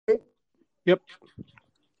Yep.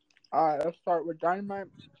 All right, let's start with Dynamite.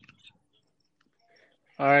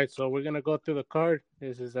 All right, so we're gonna go through the card.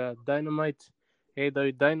 This is Dynamite,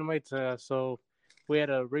 AEW Dynamite. So we had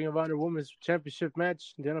a Ring of Honor Women's Championship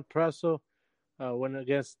match. Diana Praso went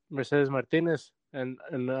against Mercedes Martinez, and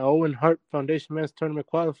an Owen Hart Foundation Men's Tournament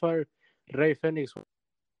qualifier. Rey Fenix,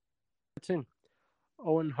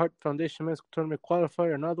 Owen Hart Foundation Men's Tournament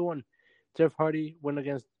qualifier. Another one. Jeff Hardy went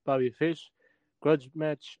against Bobby Fish. Grudge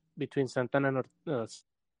match between Santana and Ortiz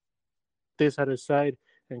at his side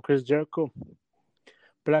and Chris Jericho.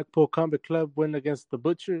 Blackpool Combat Club went against The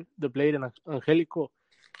Butcher, The Blade, and Angelico.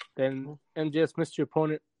 Then MJF's mystery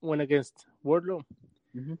opponent went against Wardlow.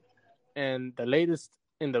 Mm-hmm. And the latest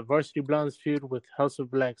in the Varsity Blondes feud with House of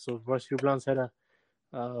Black. So Varsity Blondes had a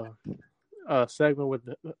segment with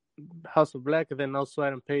the House of Black, and then also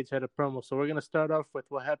Adam Page had a promo. So we're going to start off with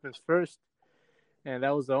what happens first. And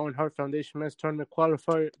that was the Owen Hart Foundation Men's Tournament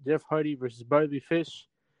qualifier, Jeff Hardy versus Bobby Fish.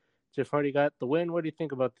 Jeff Hardy got the win. What do you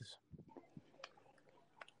think about this?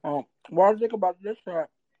 What I think about this,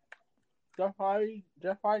 Jeff Hardy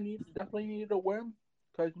definitely needed a win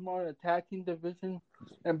because he's more in the tag team division,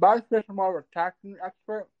 and Bobby Fish is more of a tag team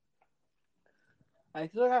expert. I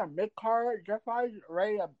still have mid card. Jeff Hardy's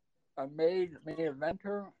already a main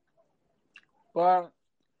eventer, but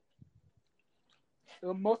it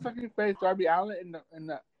will most likely face Darby Allin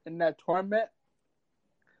in that tournament.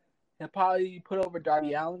 He'll probably put over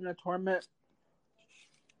Darby Allin in the tournament.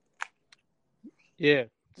 Yeah,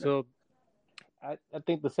 so I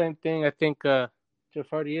think the same thing. I think Jeff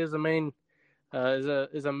Hardy is a main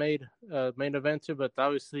main eventer, but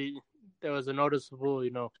obviously there was a noticeable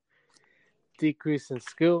decrease in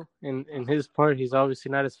skill in his part. He's obviously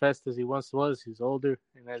not as fast as he once was. He's older,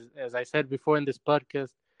 and as I said before in this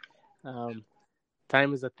podcast,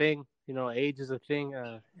 time is a thing. Age is a thing,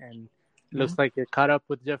 and looks like it caught up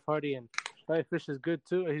with Jeff Hardy. And Bobby Fish is good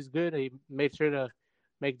too. He's good. He made sure to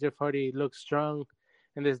make Jeff Hardy look strong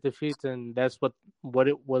in this defeat, and that's what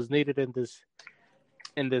it was needed in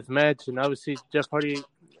this match. And obviously Jeff Hardy,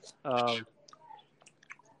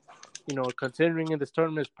 considering in this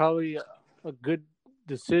tournament is probably a good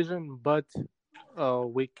decision, but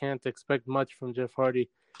we can't expect much from Jeff Hardy.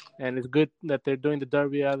 And it's good that they're doing the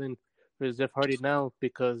Darby Allin versus Jeff Hardy now,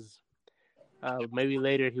 because maybe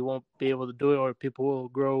later he won't be able to do it, or people will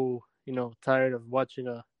grow tired of watching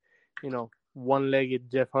a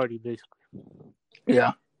one-legged Jeff Hardy, basically.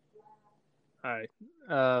 Yeah. All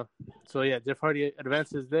right. So yeah, Jeff Hardy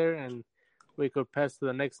advances there, and we could pass to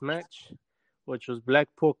the next match, which was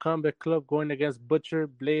Blackpool Combat Club going against Butcher,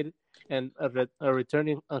 Blade, and a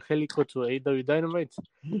returning Angelico to AEW Dynamite.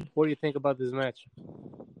 What do you think about this match?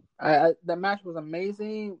 The match was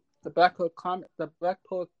amazing. The Blackpool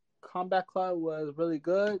Combat Club was really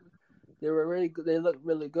good. They were really good. They looked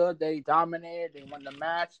really good. They dominated. They won the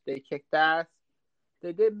match. They kicked ass.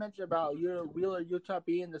 They did mention about Wheeler Utah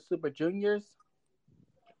being the Super Juniors.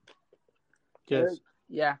 Yes.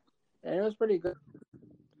 Yeah, and it was pretty good.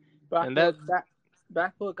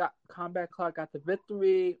 Blackpool Combat Club got the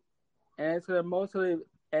victory, and it's mostly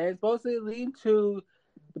leading to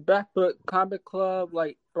the Blackpool Combat Club,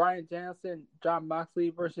 like Bryan Danielson, Jon Moxley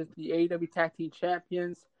versus the AEW Tag Team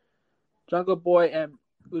Champions, Jungle Boy and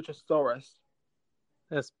Luchasaurus.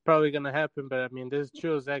 That's probably going to happen, but I mean, this is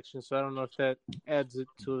Trios action, so I don't know if that adds it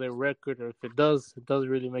to their record, or if it does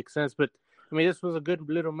really make sense. But I mean, this was a good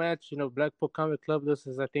little match. Blackpool Combat Club, this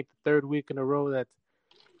is, I think, the third week in a row that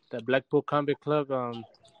Blackpool Combat Club,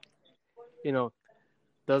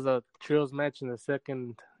 does a Trios match in the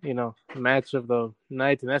second, match of the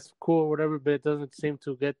night, and that's cool or whatever, but it doesn't seem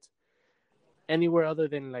to get anywhere other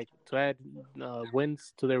than, like, to add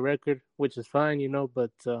wins to their record, which is fine,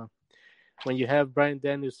 but when you have Bryan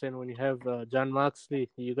Danielson, when you have Jon Moxley,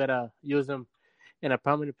 you got to use them in a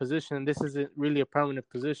prominent position, and this isn't really a prominent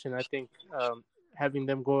position. I think having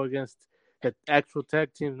them go against the actual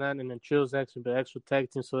tag teams, not in a Trios action, but actual tag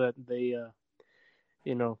teams, so that they,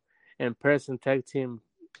 impress in tag team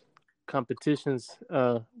competitions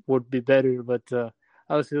would be better. But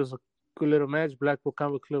obviously, it was a good little match. Blackpool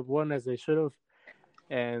Combat Club won, as they should have,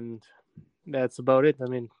 and that's about it. I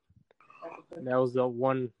mean, that was the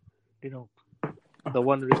one, the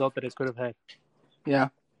one result that it could have had. Yeah.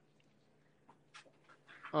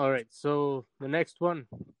 All right, so the next one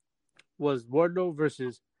was Wardlow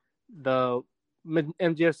versus the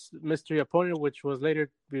MJF's mystery opponent, which was later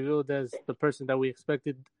revealed as the person that we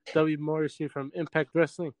expected, W. Morrissey from Impact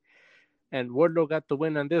Wrestling. And Wardlow got the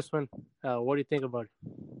win on this one. What do you think about it?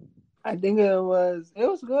 I think it was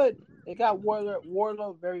good. It got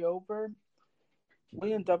Wardlow very over.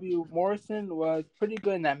 William W. Morrison was pretty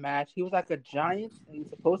good in that match. He was like a giant, and he's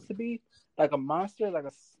supposed to be like a monster,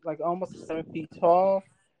 like almost 7 feet tall.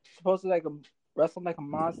 Supposed to like a wrestle like a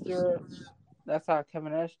monster. That's how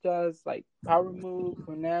Kevin Nash does, like power move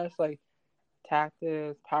from Nash, like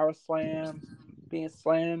tactics, power slam, being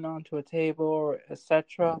slammed onto a table,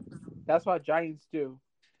 etc. That's what giants do.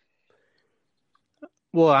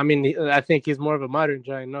 Well, I mean, I think he's more of a modern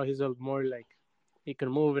giant. No, he's a more like he can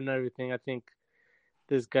move and everything. I think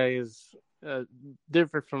this guy is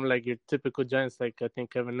different from like your typical giants, like I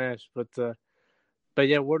think Kevin Nash. But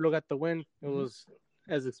yeah, Wardlow got the win. It was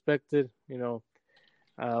as expected.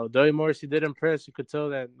 W. Morrissey did impress. You could tell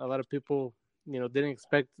that a lot of people, didn't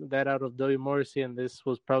expect that out of W. Morrissey, and this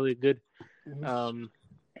was probably good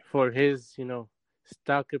for his,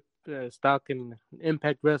 stock in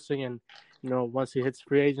Impact Wrestling. And once he hits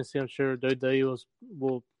free agency, I'm sure WWE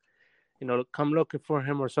will come looking for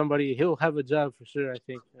him or somebody. He'll have a job for sure. I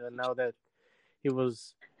think now that he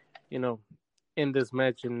was, you know, in this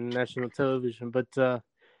match in national television. But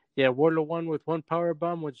yeah, Wardlow won with one power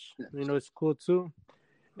bomb, which is cool too.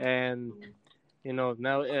 And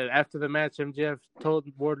now after the match, MJF told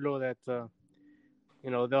Wardlow that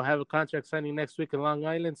they'll have a contract signing next week in Long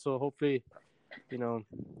Island. So hopefully,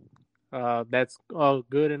 that's all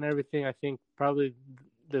good and everything. I think probably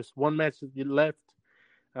there's one match left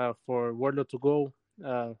for Wardlow to go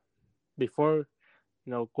before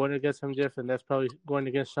going against MJF, and that's probably going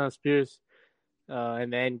against Shawn Spears,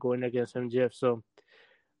 and then going against MJF. So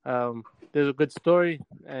there's a good story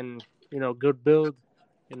and good build.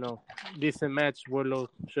 Decent match. Wardlow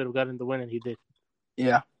should have gotten the win, and he did.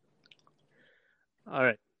 Yeah. All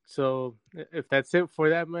right. So if that's it for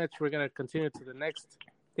that match, we're gonna continue to the next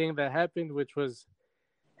thing that happened, which was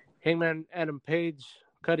Hangman Adam Page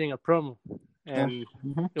cutting a promo, and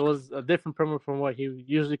it was a different promo from what he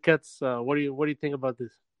usually cuts. What do you think about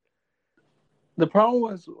this? The promo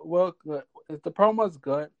was good. The promo was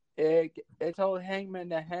good. It told Hangman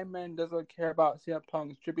that Hangman doesn't care about CM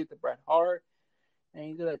Punk's tribute to Bret Hart, and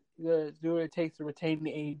he's gonna do what it takes to retain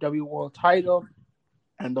the AEW World Title,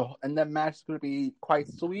 and that match is gonna be quite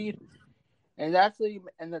sweet. And actually,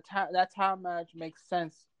 that time match makes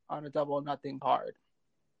sense on a Double or Nothing card.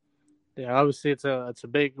 Yeah, obviously it's a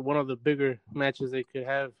big one of the bigger matches they could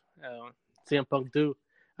have. CM Punk do,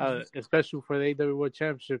 especially for the AEW World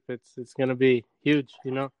Championship. It's gonna be huge,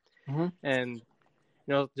 And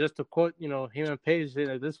just to quote, Hangman Page,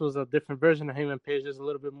 this was a different version of Hangman Page, just a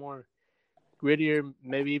little bit more grittier,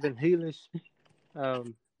 maybe even heelish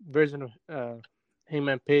version of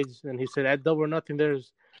Hangman Page. And he said, at Double or Nothing,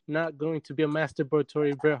 there's not going to be a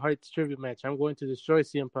masturbatory Bret Hart tribute match. I'm going to destroy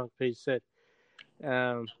CM Punk, Page said.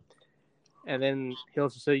 And then he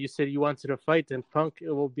also said, you said you wanted to fight, and Punk,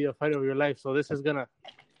 it will be a fight of your life. So this is going to,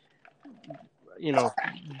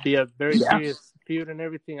 be a very serious feud and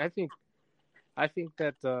everything. I think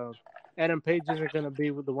that Adam Page isn't going to be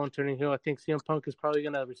the one turning heel. I think CM Punk is probably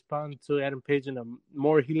going to respond to Adam Page in a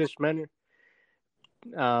more heelish manner.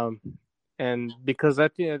 And because I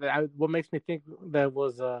think what makes me think that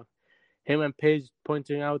was him and Page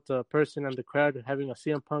pointing out a person in the crowd having a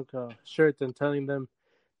CM Punk shirt and telling them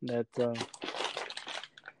that that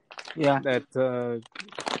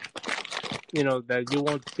you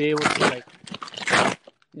won't be able to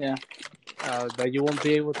that you won't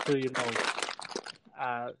be able to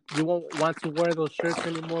you won't want to wear those shirts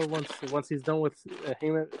anymore once he's done with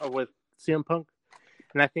him or with CM Punk.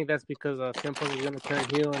 And I think that's because CM Punk is going to turn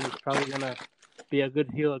heel, and he's probably going to be a good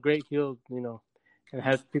heel, a great heel, and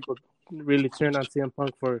have people really turn on CM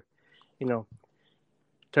Punk for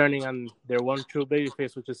turning on their one true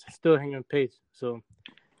babyface, which is still Hangman Page. So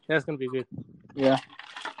that's going to be good. Yeah.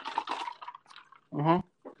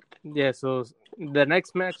 Yeah, so the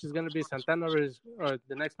next match is going to be Santana versus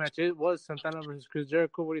Chris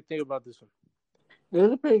Jericho. What do you think about this one? It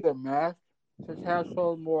was a pretty good match. Just has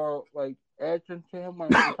so more like edge into him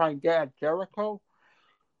when he's trying to get at Jericho.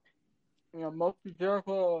 Mostly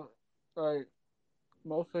Jericho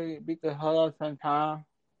mostly beat the hell out of Santana.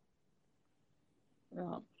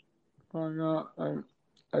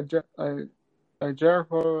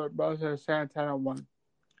 Jericho versus Santana won.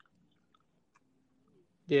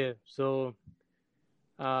 Yeah, so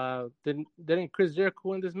didn't Chris Jericho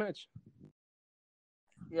win this match?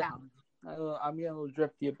 Yeah, I'm getting a little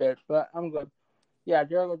drifty a bit, but I'm good. Yeah,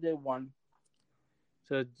 Jericho did win.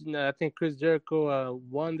 So I think Chris Jericho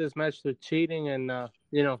won this match through cheating, and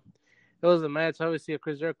it was a match. Obviously, a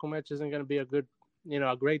Chris Jericho match isn't going to be a good,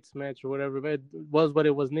 a great match or whatever, but it was what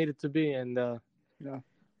it was needed to be, and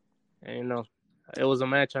and it was a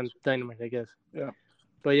match on Dynamite, I guess. Yeah.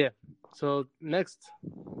 But yeah, so next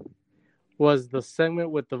was the segment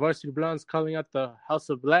with the Varsity Blondes calling out the House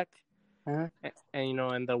of Black, Uh-huh. and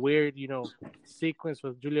and the weird sequence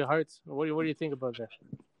with Julia Hart. What do you think about that?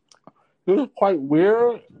 It was quite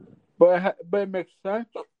weird, but it makes sense.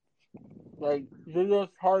 Like Julia's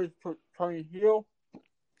Hart is turning heel.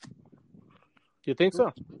 You think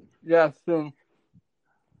so? Yeah, soon.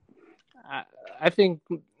 I think,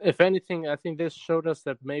 if anything, I think this showed us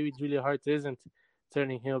that maybe Julia Hart isn't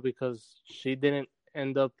turning heel because she didn't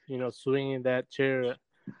end up, swinging that chair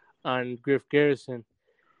on Griff Garrison.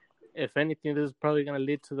 If anything, this is probably going to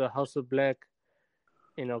lead to the House of Black,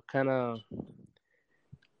 kind of,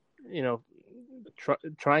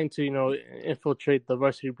 trying to, infiltrate the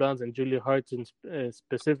Varsity Blondes and Julia Hart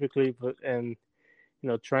specifically, and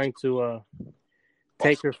trying to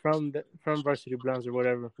take her from Varsity Blondes or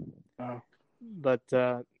whatever. But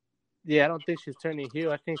yeah, I don't think she's turning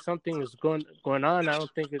heel. I think something is going on. I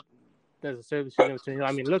don't think it necessarily she's going to turn heel.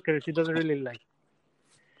 I mean, look at her. She doesn't really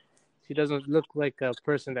She doesn't look like a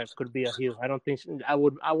person that could be a heel. I don't think I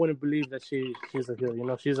wouldn't believe that she's a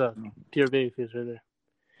heel. She's a pure babyface right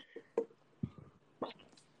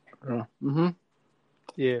there.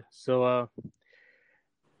 Yeah. So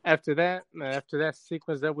after that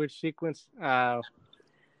sequence, that weird sequence,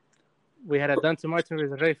 we had a Dante Martin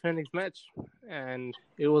versus Rey Fenix match, and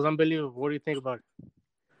it was unbelievable. What do you think about it?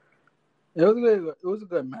 It was a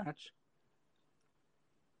good match.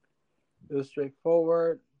 It was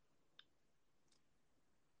straightforward.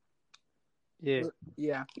 Yeah.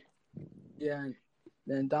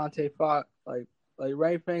 Then Dante fought like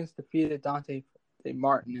Rey Fenix defeated Dante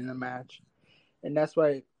Martin in the match, and that's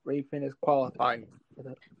why Rey Fenix qualified for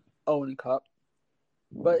the Owen Cup.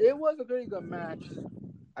 But it was a really good match.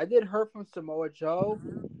 I did hear from Samoa Joe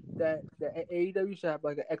that the AEW should have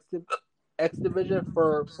like an X division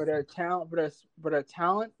for their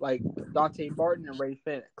talent, like Dante Martin and Rey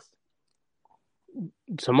Fenix.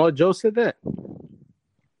 Samoa Joe said that.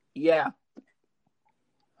 Yeah.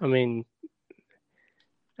 I mean,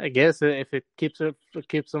 I guess if it keeps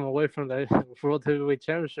them away from the World Heavyweight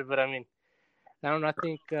Championship, but I mean, I don't know. I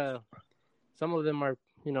think some of them are,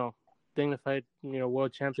 dignified,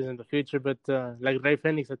 world champions in the future. But like Rey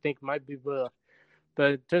Fenix, I think might be. But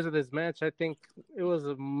in terms of this match, I think it was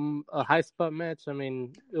a high spot match. I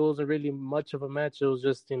mean, it wasn't really much of a match. It was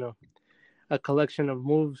just a collection of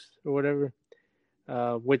moves or whatever.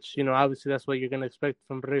 Which obviously that's what you're gonna expect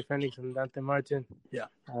from Rey Fenix and Dante Martin. Yeah.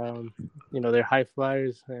 They're high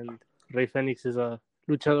flyers, and Rey Fenix is a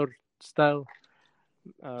luchador style,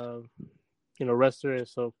 wrestler.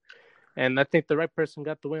 So, and I think the right person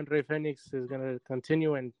got the win. Rey Fenix is gonna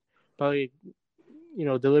continue and probably,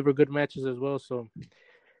 deliver good matches as well. So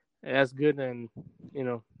that's good, and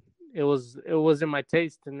it was in my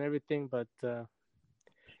taste and everything, but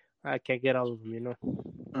I can't get all of them.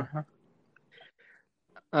 Uh-huh.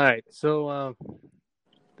 All right, so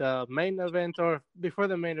the main event, or before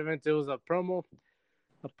the main event, it was a promo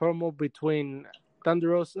between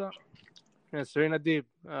Thunder Rosa and Serena Deeb.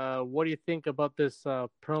 What do you think about this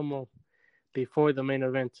promo before the main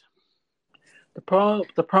event? The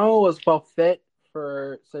promo was well fit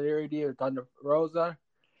for Serena Deeb and Thunder Rosa.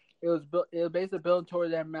 It was basically building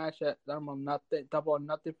toward that match at double or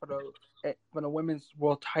nothing for the women's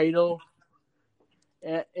world title.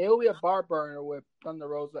 And it will be a bar burner with Thunder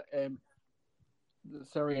Rosa and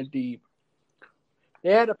Serena Deeb.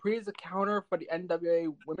 They had a previous encounter for the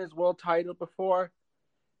NWA Women's World Title before,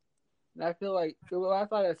 and I feel like I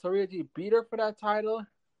thought that Serena Deeb beat her for that title.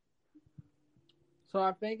 So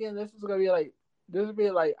I'm thinking this will be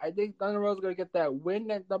like I think Thunder Rosa is gonna get that win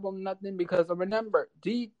at double or nothing because I remember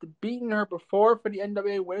Deeb beating her before for the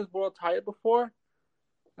NWA Women's World Title before.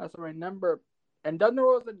 That's what I remember, and Thunder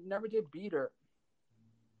Rosa never did beat her.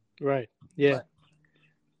 Right. Yeah.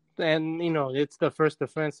 And, it's the first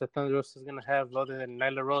defense that Thunder Rosa is going to have other than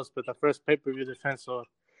Nyla Rose, but the first pay-per-view defense. So,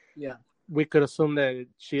 yeah, we could assume that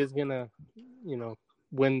she is going to,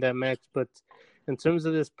 win that match. But in terms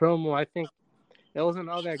of this promo, I think it wasn't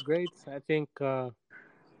all that great. I think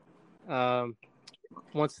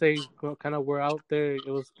once they kind of were out there, it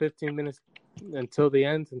was 15 minutes until the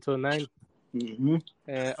end, until 9. Mm-hmm.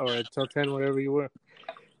 Or until 10, whatever you were.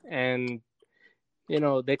 And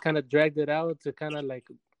they kind of dragged it out to kind of like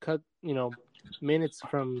cut, minutes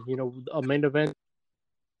from, a main event.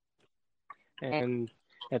 And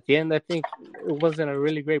at the end, I think it wasn't a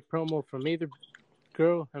really great promo from either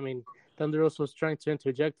girl. I mean, Thunder Rosa was trying to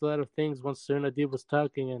interject a lot of things once Serena Deeb was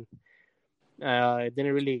talking, and it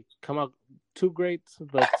didn't really come out too great.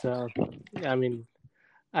 But, I mean,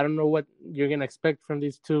 I don't know what you're going to expect from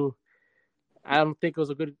these two. I don't think it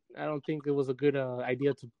was a good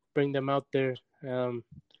idea to bring them out there.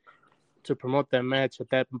 to promote that match at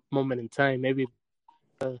that moment in time. Maybe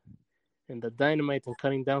in the Dynamite and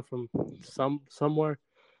cutting down from somewhere,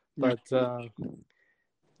 but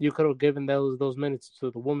you could have given those minutes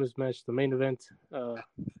to the women's match, the main event.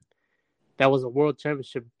 That was a world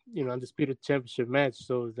championship, undisputed championship match.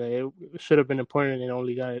 So it should have been important, and it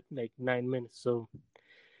only got like 9 minutes. So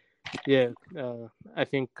yeah, I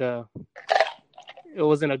think it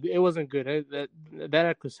wasn't good. That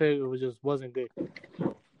I could say wasn't good.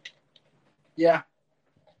 Yeah,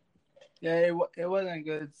 it wasn't a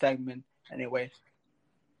good segment anyway.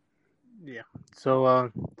 Yeah.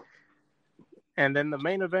 So and then the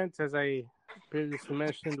main event, as I previously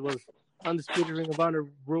mentioned, was Undisputed Ring of Honor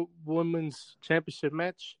Women's Championship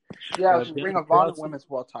match. Yeah, Ring of Honor Women's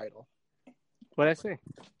World Title. What did I say?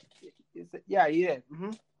 Yeah, you did.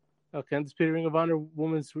 Mm-hmm. Okay, Undisputed Ring of Honor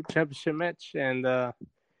Women's Championship match, and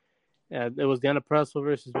it was Deonna Purrazzo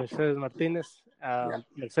versus Mercedes Martinez.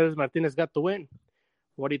 Mercedes Martinez got the win.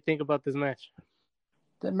 What do you think about this match?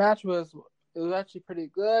 The match was actually pretty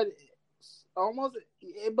good.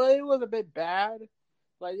 But it was a bit bad.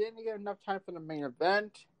 Like, didn't get enough time for the main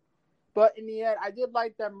event. But in the end, I did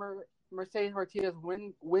like that Mercedes Martinez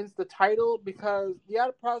wins the title because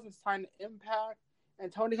Deonna Purrazzo signed Impact,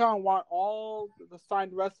 and Tony Khan want all the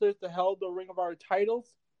signed wrestlers to hold the Ring of Honor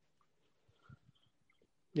titles.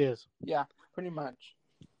 Yes. Yeah, pretty much.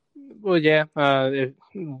 Well, yeah.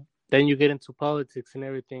 Then you get into politics and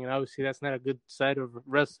everything, and obviously that's not a good side of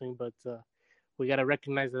wrestling. But we gotta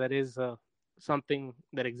recognize that is something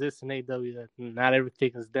that exists in AEW. That not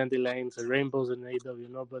everything is dandelions or rainbows in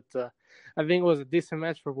AEW, But I think it was a decent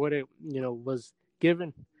match for what it was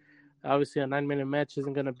given. Obviously, a 9-minute match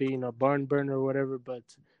isn't gonna be barn burner or whatever. But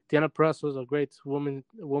Deonna Purrazzo was a great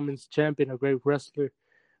women's champion, a great wrestler.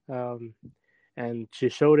 And she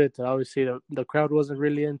showed it. Obviously, the crowd wasn't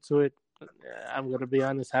really into it. I'm going to be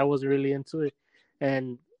honest, I wasn't really into it.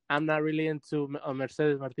 And I'm not really into a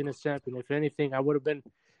Mercedes Martinez champion. If anything, I would have been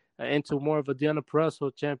into more of a Deonna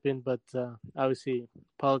Purrazzo champion, but obviously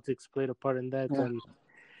politics played a part in that. Yeah.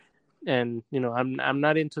 And I'm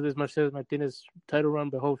not into this Mercedes Martinez title run,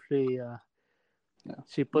 but hopefully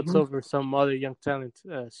she puts over some other young talent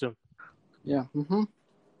soon. Yeah. Mm-hmm.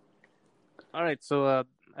 All right, so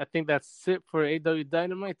I think that's it for AEW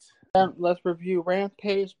Dynamite. Let's review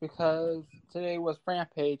Rampage because today was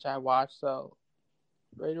Rampage I watched. So,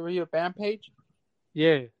 ready to review Rampage?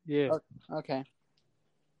 Yeah. Okay.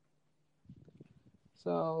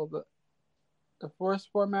 So the first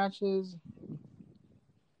 4 matches,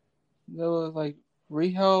 there was like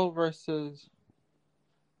Riho versus.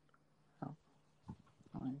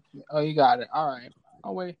 Oh, you got it. All right.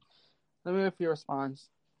 Oh wait, let me know if you responds.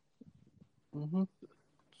 Mm-hmm.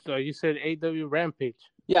 So you said AEW Rampage?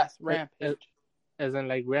 Yes, Rampage. As in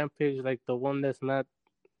like Rampage, like the one that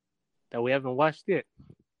we haven't watched yet.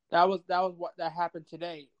 That was what that happened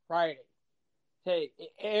today, Friday. Hey,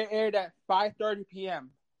 it aired at 5:30 p.m.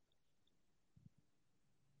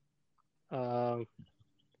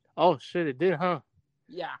 Oh shit, it did, huh?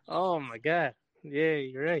 Yeah. Oh my god. Yeah,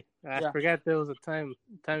 you're right. I forgot there was a time.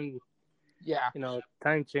 Yeah.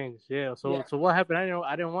 Time change. Yeah. So what happened?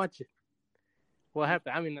 I didn't watch it. What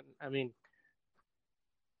happened? I mean,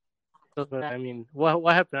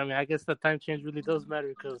 what happened? I mean, I guess the time change really does matter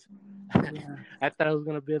because I thought it was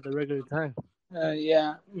gonna be at the regular time.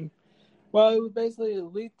 Yeah. Well, it was basically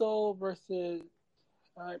Lethal versus.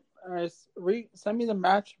 Send me the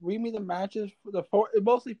match. Read me the matches.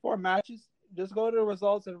 Mostly 4 matches. Just go to the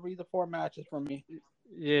results and read the 4 matches for me.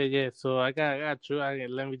 Yeah. So I got you.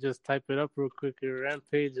 Let me just type it up real quick. Your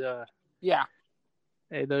Rampage. Yeah.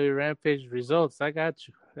 AEW Rampage results. I got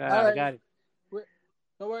you. I got it.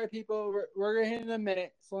 Don't worry, people. We're gonna hit in a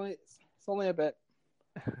minute. It's only a bit.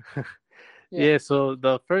 Yeah. So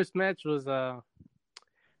the first match was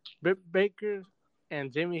Britt Baker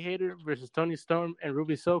and Jamie Hayter versus Toni Storm and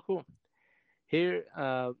Ruby Soho. Here,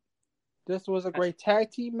 this was a great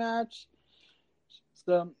tag team match.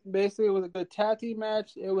 So basically, it was a good tag team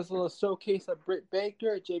match. It was a little showcase of Britt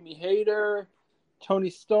Baker, Jamie Hayter, Toni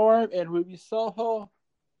Storm, and Ruby Soho.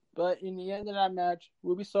 But in the end of that match,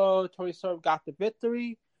 Ruby Soho, Toni Storm got the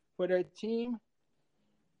victory for their team.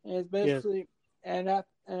 And it's basically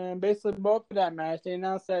and basically both of that match, they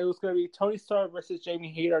announced that it was going to be Toni Storm versus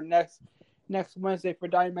Jamie Hayter next Wednesday for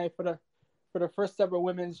Dynamite for the first ever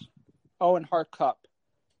women's Owen Hart Cup.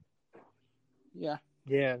 Yeah.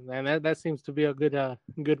 Yeah, and that seems to be a good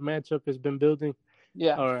matchup. It's been building.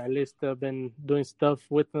 Yeah. Or at least been doing stuff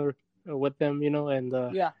with them, and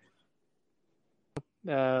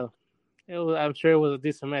I'm sure it was a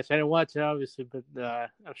decent match. I didn't watch it obviously, but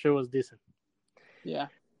I'm sure it was decent. Yeah.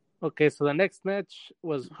 Okay, so the next match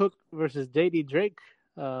was Hook versus JD Drake.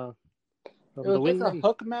 It From was the just a wingman.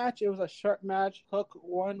 Hook match. It was a short match. Hook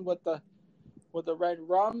won with the red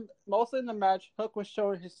rum. Mostly in the match, Hook was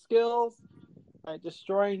showing his skills by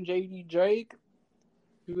destroying JD Drake.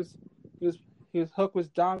 He was Hook was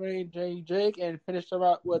dominating JD Drake and finished him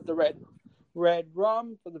out with the red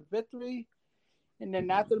rum for the victory. And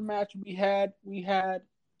then after the match, we had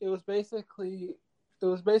it was basically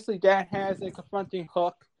Dan Hansen confronting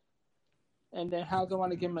Hook, and then Hansen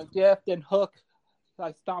wanted to give him a gift, and Hook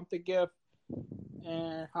like stomped the gift,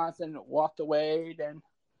 and Hansen walked away. Then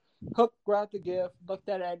Hook grabbed the gift, looked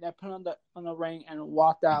at it, and put it on the ring, and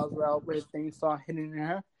walked out as well with things saw hitting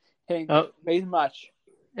her, hitting very much.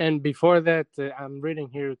 And before that, I'm reading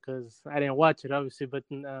here because I didn't watch it, obviously. But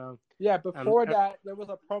before that, there was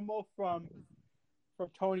a promo from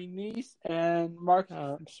Tony Nese and Mark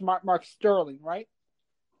Sterling, right?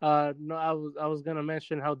 No, I was gonna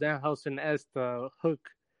mention how Danhausen asked Hook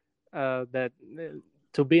that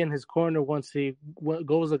to be in his corner once he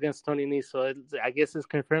goes against Tony Nese. So I guess it's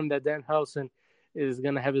confirmed that Danhausen is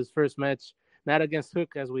gonna have his first match not against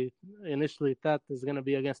Hook as we initially thought, is gonna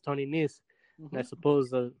be against Tony Nese. Mm-hmm. And I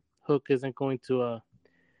suppose Hook isn't going to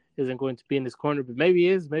be in his corner, but maybe he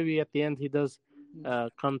is. Maybe at the end he does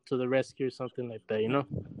come to the rescue or something like that, you know.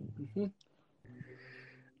 Mm-hmm.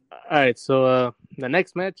 All right, so the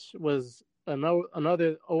next match was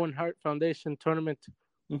another Owen Hart Foundation tournament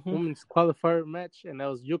women's qualifier match, and that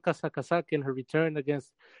was Yuka Sakazaki in her return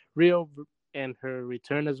against Rio, and her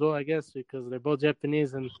return as well, I guess, because they're both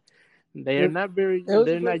Japanese and they're not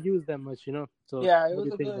used that much, you know. So yeah, it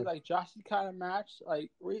was a good like Joshi kind of match.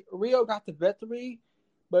 Like Rio got the victory,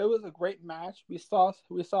 but it was a great match. We saw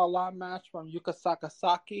a lot of match from Yuka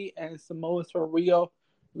Sakazaki and Samoa for Riho.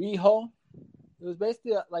 It was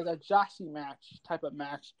basically like a Joshi match type of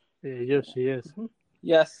match. Yeah, yes, she is. Mm-hmm.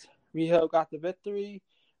 Yes, Riho got the victory.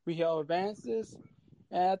 Riho advances.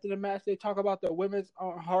 And after the match, they talk about the women's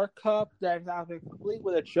Hart Cup that is now complete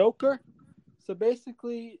with a Joker. So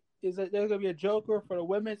basically, there's going to be a Joker for the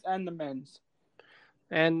women's and the men's.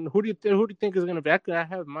 And who do you think is going to be? I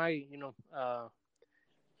have my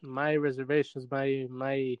my reservations,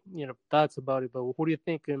 my thoughts about it. But who do you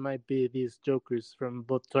think it might be? These Jokers from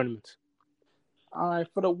both tournaments. All right,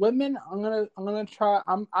 for the women, I'm gonna try.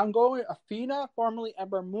 I'm going Athena, formerly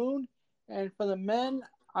Ember Moon, and for the men,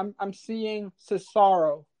 I'm seeing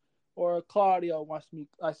Cesaro, or Claudio wants me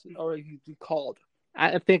or he's called.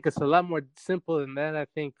 I think it's a lot more simple than that. I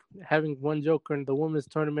think having one Joker in the women's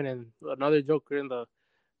tournament and another Joker in the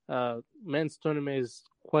men's tournament is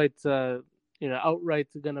quite outright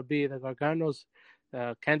gonna be the Garganos,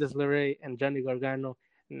 Candice LeRae, and Johnny Gargano.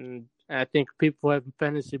 And I think people have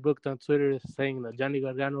fantasy booked on Twitter saying that Johnny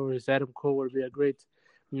Gargano versus Adam Cole would be a great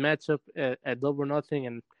matchup at Double or Nothing,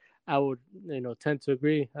 and I would tend to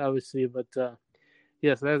agree, obviously. But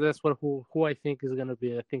yes, that's who I think is gonna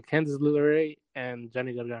be. I think Candice LeRae and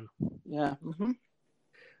Johnny Gargano. Yeah. Mm-hmm.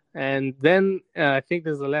 And then I think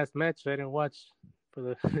this is the last match I didn't watch for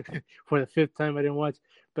the for the fifth time. I didn't watch,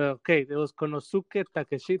 but okay, it was Konosuke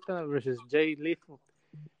Takeshita versus Jay Lethal.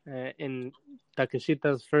 In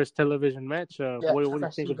Takeshita's first television match. What do you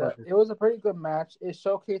think about this? It was a pretty good match. It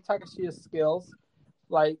showcased Takeshita's skills.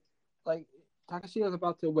 Like Takeshita was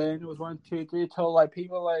about to win. It was 1, 2, 3 total. Like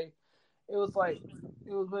people it was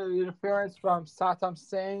interference from Satam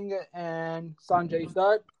Singh and Sanjay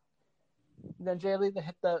Dutt. Then Jay Lethal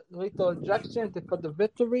hit the lethal injection for the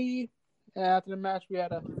victory. And after the match, we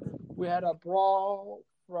had a brawl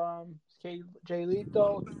from Jay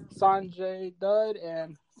Lethal, Sanjay Dutt,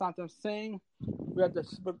 and Satam Singh. We had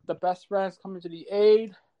the best friends coming to the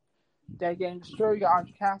aid. They're getting destroyed. We got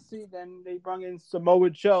Orange Cassidy. Then they brought in Samoa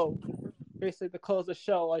Joe, basically to close the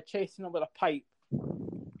show, like chasing him with a pipe.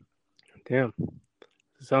 Damn.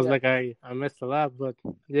 Sounds like I missed a lot, but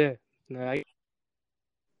yeah. I'm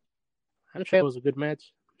sure it was a good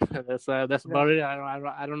match. That's about it.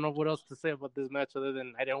 I don't know what else to say about this match other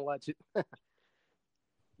than I didn't watch it.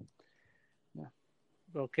 Yeah.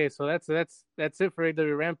 Okay, so that's it for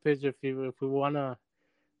AEW Rampage. If we want to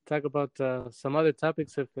talk about some other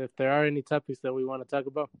topics, if there are any topics that we want to talk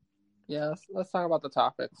about. Yeah, let's talk about the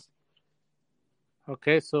topics.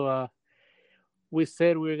 Okay, so we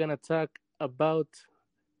said we were gonna talk about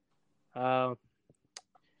the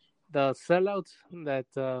sellouts that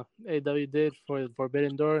AEW did for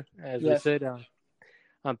Forbidden Door, as we said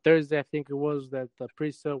on Thursday. I think it was that the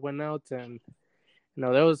pre-sale went out, and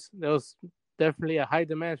there was definitely a high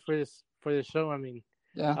demand for this show. I mean,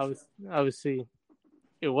 obviously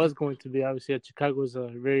it was going to be. Obviously, Chicago is a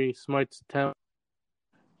very smart town.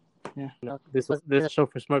 Yeah, This show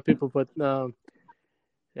for smart people, but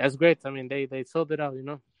that's great. I mean, they sold it out,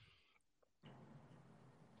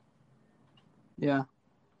 Yeah,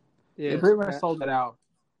 they Yeah, pretty much sold it out.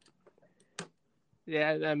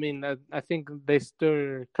 yeah. I mean, I think they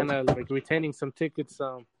still kind of like retaining some tickets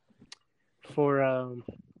for um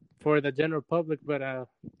for the general public, but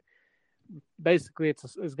basically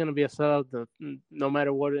it's gonna be a sellout. No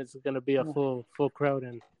matter what, it's gonna be a Yeah. full crowd,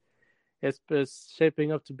 and it's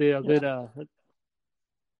shaping up to be a good.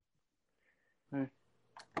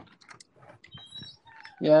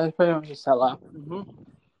 Yeah, it's pretty much a sellout.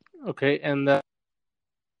 Okay, and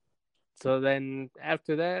so then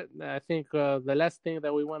after that, I think the last thing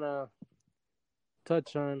that we want to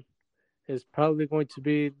touch on is probably going to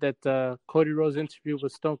be that Cody Rhodes interview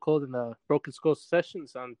with Stone Cold in the Broken Skull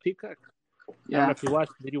Sessions on Peacock. I don't know Yeah. if you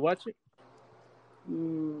watched. Did you watch it?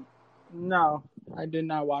 No, I did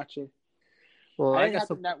not watch it. Well, I I didn't got have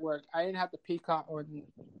the some. network. I didn't have the Peacock on the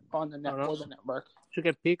I don't know. network. You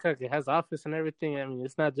get Peacock. It has Office and everything. I mean,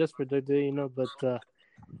 it's not just for WWE, but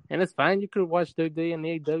and it's fine. You could watch WWE and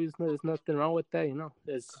AEW. There's nothing wrong with that.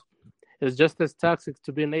 It's just as toxic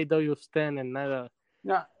to be an AEW stan and not a.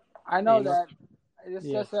 No, I know You know. that. It's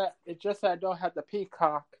Yeah. just that I don't have the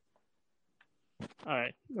Peacock. All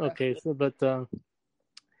right. Okay. So, but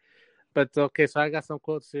okay. So I got some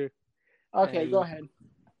quotes here. Okay, And go ahead.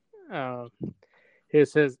 Here it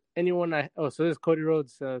says, so this is Cody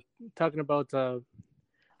Rhodes talking about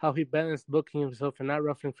how he balanced booking himself and not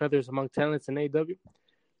ruffling feathers among talents in AEW.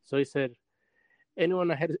 So he said, anyone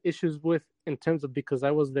I had issues with in terms of because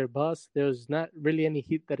I was their boss, there's not really any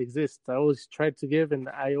heat that exists. I always tried to give, and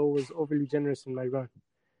I always overly generous in my run.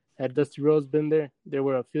 Had Dusty Rhodes been there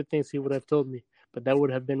were a few things he would have told me, but that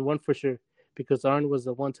would have been one for sure, because Arn was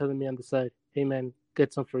the one telling me on the side, hey man,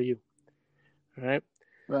 get some for you. All right?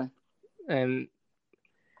 Right.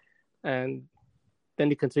 And then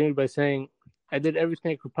he continued by saying, I did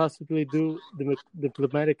everything I could possibly do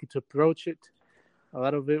diplomatically to approach it. A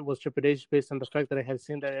lot of it was trepidation based on the fact that I had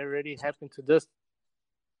seen that already happen to Dusty.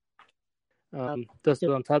 Dusty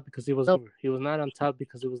was on top because he was over. He was not on top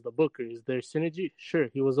because it was the booker. Is there synergy? Sure,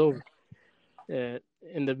 he was over.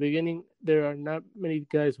 In the beginning, there are not many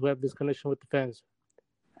guys who have this connection with the fans.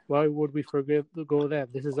 Why would we forget to go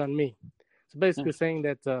that? This is on me. So basically saying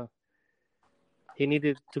that he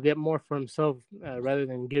needed to get more for himself rather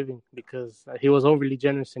than giving, because he was overly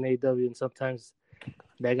generous in AEW, and sometimes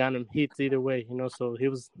that got him heat either way, so he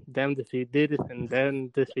was damned if he did it and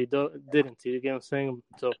then if he didn't. You get what I'm saying?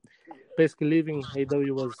 So basically leaving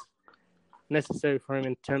AEW was necessary for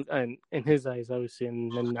him in his eyes, obviously,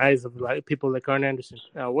 and in the eyes of people like Arn Anderson.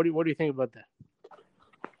 What do you think about that?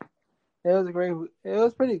 It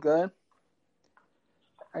was pretty good.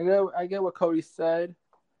 I get what Cody said.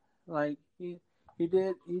 Like he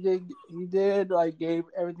did like gave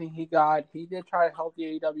everything he got. He did try to help the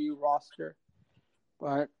AEW roster,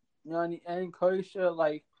 but and Cody should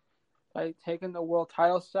like taken the world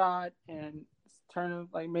title shot and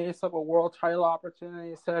made himself a world title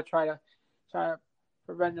opportunity instead of try to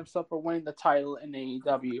prevent himself from winning the title in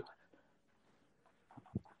AEW.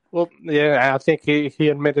 Well, yeah, I think he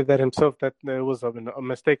admitted that himself, that it was a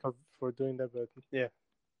mistake for doing that, but yeah.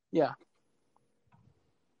 Yeah.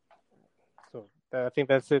 So I think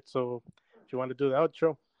that's it. So if you want to do the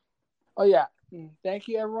outro. Oh, yeah. Thank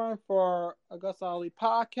you, everyone, for Augusta Ali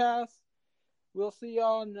Podcast. We'll see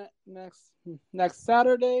y'all next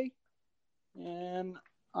Saturday, and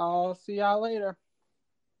I'll see y'all later.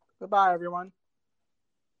 Goodbye, everyone.